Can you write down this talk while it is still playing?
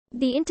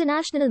The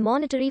International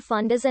Monetary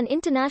Fund is an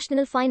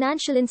international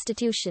financial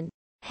institution,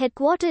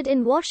 headquartered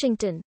in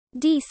Washington,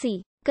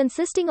 D.C.,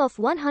 consisting of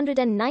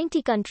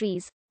 190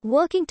 countries,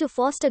 working to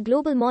foster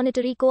global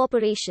monetary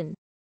cooperation,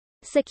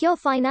 secure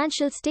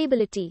financial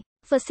stability,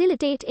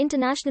 facilitate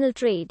international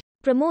trade,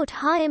 promote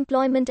high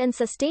employment and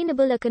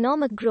sustainable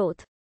economic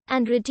growth,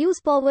 and reduce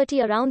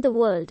poverty around the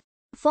world.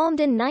 Formed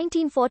in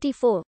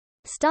 1944,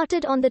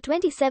 started on the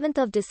 27th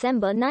of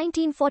December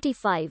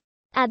 1945,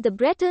 at the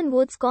Bretton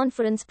Woods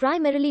Conference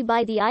primarily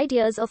by the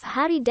ideas of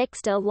Harry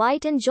Dexter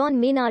White and John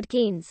Maynard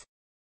Keynes.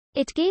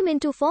 It came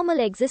into formal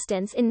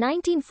existence in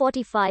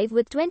 1945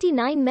 with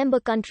 29 member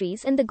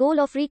countries and the goal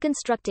of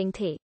reconstructing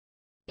the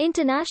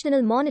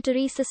international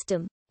monetary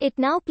system. It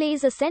now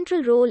plays a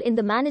central role in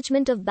the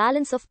management of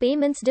balance of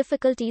payments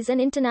difficulties and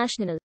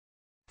international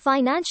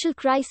financial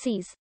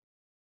crises.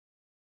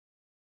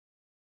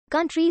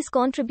 Countries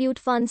contribute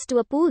funds to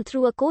a pool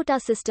through a quota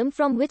system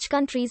from which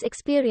countries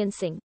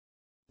experiencing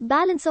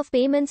balance of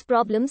payments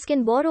problems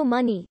can borrow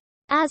money.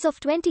 As of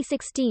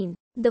 2016,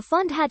 the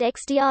fund had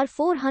XDR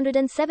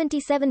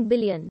 477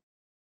 billion.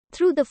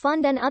 Through the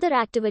fund and other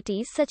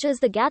activities such as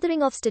the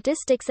gathering of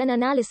statistics and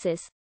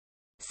analysis,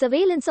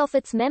 surveillance of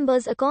its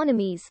members'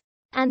 economies,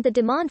 and the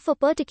demand for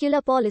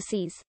particular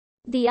policies,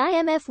 the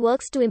IMF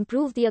works to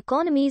improve the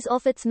economies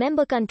of its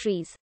member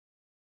countries.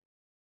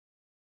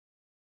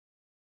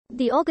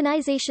 The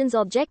organization's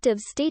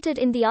objectives stated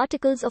in the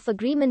Articles of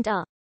Agreement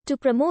are to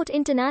promote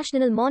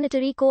international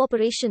monetary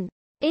cooperation,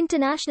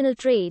 international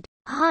trade,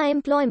 high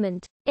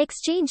employment,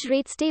 exchange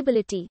rate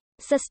stability,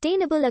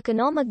 sustainable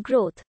economic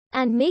growth,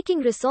 and making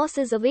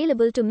resources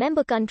available to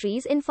member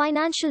countries in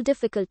financial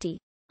difficulty.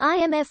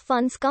 IMF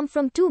funds come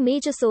from two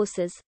major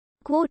sources: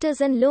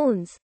 quotas and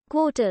loans.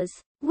 Quotas,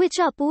 which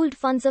are pooled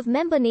funds of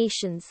member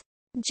nations,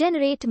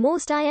 generate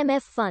most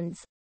IMF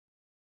funds.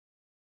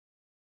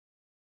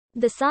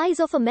 The size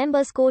of a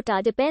member's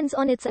quota depends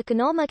on its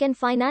economic and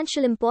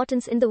financial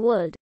importance in the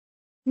world.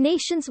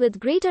 Nations with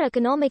greater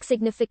economic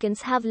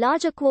significance have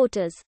larger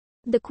quotas.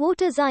 The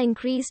quotas are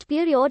increased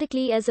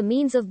periodically as a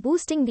means of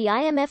boosting the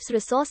IMF's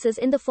resources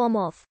in the form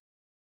of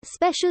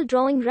special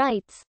drawing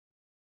rights.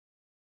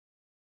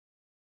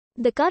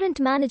 The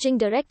current managing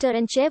director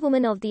and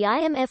chairwoman of the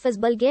IMF is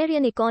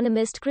Bulgarian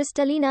economist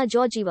Kristalina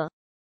Georgieva,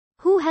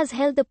 who has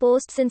held the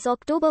post since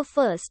October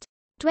 1,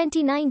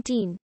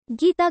 2019.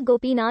 Geeta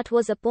Gopinath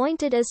was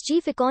appointed as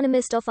chief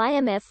economist of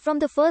IMF from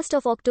the 1st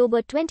of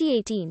October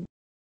 2018.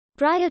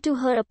 Prior to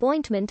her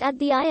appointment at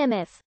the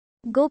IMF,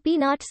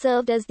 Gopinath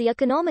served as the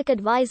economic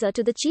advisor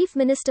to the Chief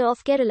Minister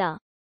of Kerala,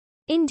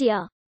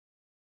 India.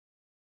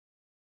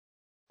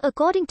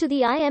 According to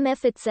the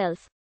IMF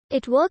itself,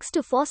 it works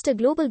to foster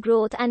global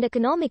growth and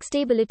economic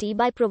stability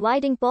by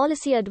providing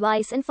policy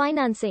advice and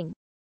financing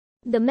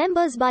the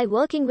members by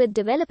working with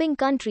developing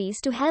countries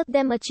to help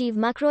them achieve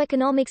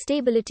macroeconomic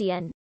stability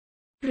and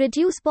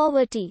reduce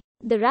poverty.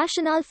 The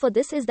rationale for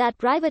this is that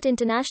private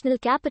international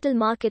capital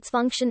markets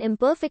function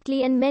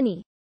imperfectly and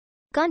many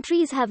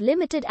countries have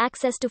limited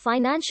access to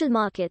financial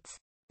markets.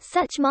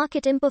 Such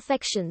market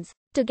imperfections,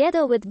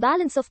 together with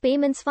balance of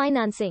payments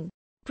financing,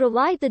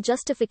 provide the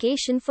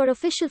justification for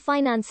official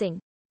financing,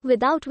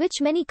 without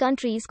which many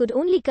countries could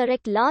only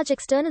correct large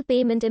external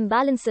payment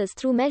imbalances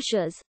through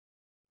measures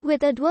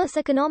with adverse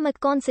economic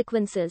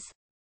consequences.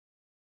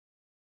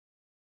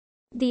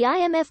 The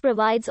IMF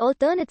provides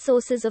alternate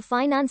sources of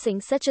financing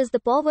such as the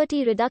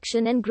Poverty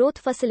Reduction and Growth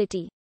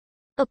Facility.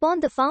 Upon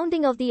the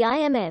founding of the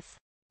IMF,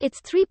 its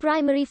three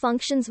primary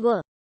functions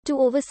were to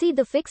oversee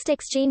the fixed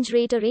exchange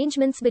rate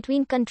arrangements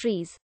between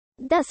countries,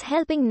 thus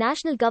helping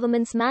national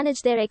governments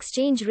manage their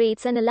exchange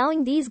rates and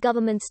allowing these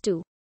governments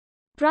to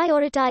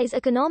prioritize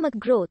economic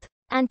growth,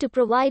 and to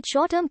provide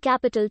short-term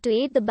capital to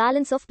aid the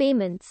balance of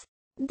payments.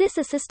 This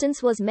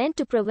assistance was meant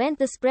to prevent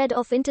the spread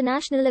of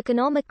international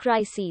economic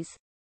crises.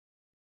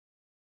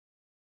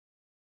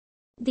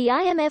 The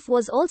IMF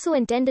was also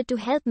intended to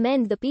help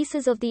mend the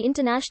pieces of the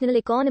international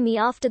economy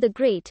after the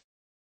Great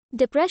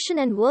Depression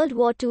and World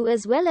War II,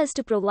 as well as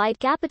to provide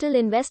capital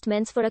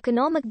investments for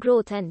economic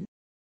growth and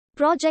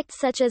projects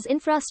such as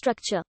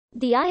infrastructure.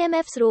 The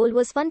IMF's role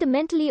was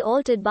fundamentally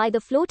altered by the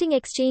floating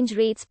exchange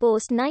rates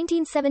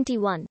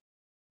post-1971.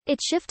 It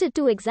shifted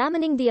to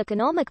examining the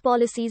economic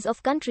policies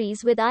of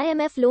countries with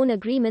IMF loan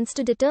agreements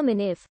to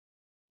determine if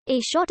a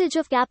shortage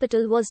of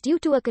capital was due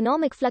to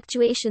economic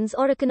fluctuations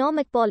or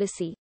economic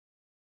policy.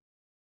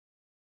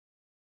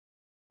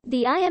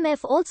 The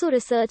IMF also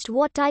researched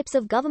what types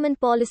of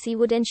government policy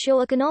would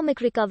ensure economic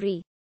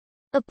recovery.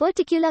 A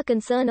particular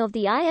concern of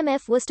the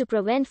IMF was to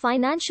prevent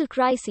financial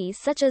crises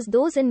such as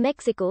those in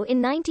Mexico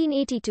in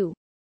 1982,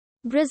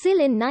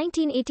 Brazil in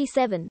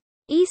 1987,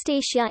 East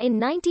Asia in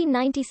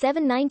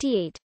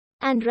 1997-98,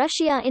 and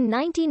Russia in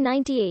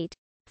 1998,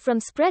 from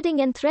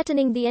spreading and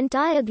threatening the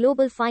entire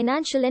global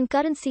financial and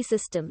currency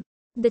system.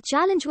 The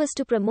challenge was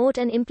to promote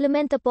and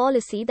implement a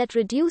policy that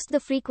reduced the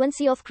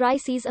frequency of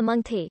crises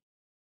among the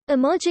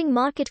emerging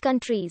market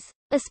countries,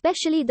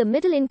 especially the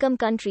middle-income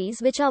countries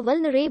which are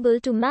vulnerable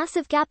to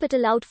massive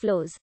capital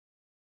outflows.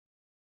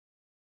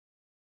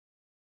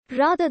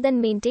 rather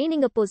than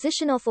maintaining a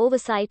position of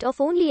oversight of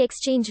only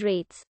exchange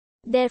rates.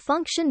 Their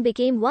function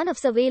became one of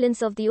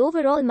surveillance of the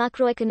overall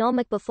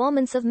macroeconomic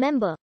performance of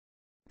member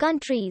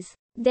countries.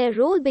 Their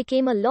role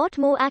became a lot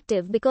more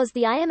active because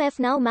the IMF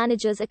now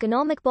manages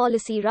economic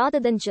policy rather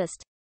than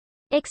just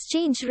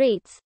exchange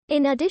rates.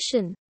 In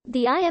addition,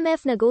 the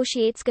IMF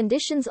negotiates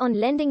conditions on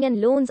lending and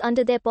loans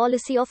under their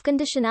policy of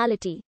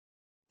conditionality,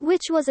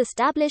 which was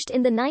established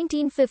in the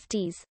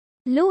 1950s.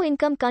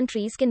 Low-income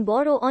countries can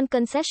borrow on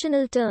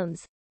concessional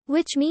terms,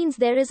 which means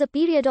there is a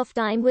period of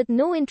time with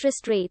no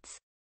interest rates.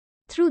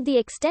 Through the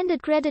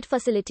extended credit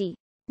facility,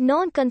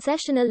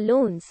 non-concessional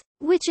loans,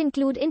 which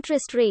include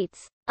interest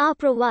rates, are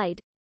provided.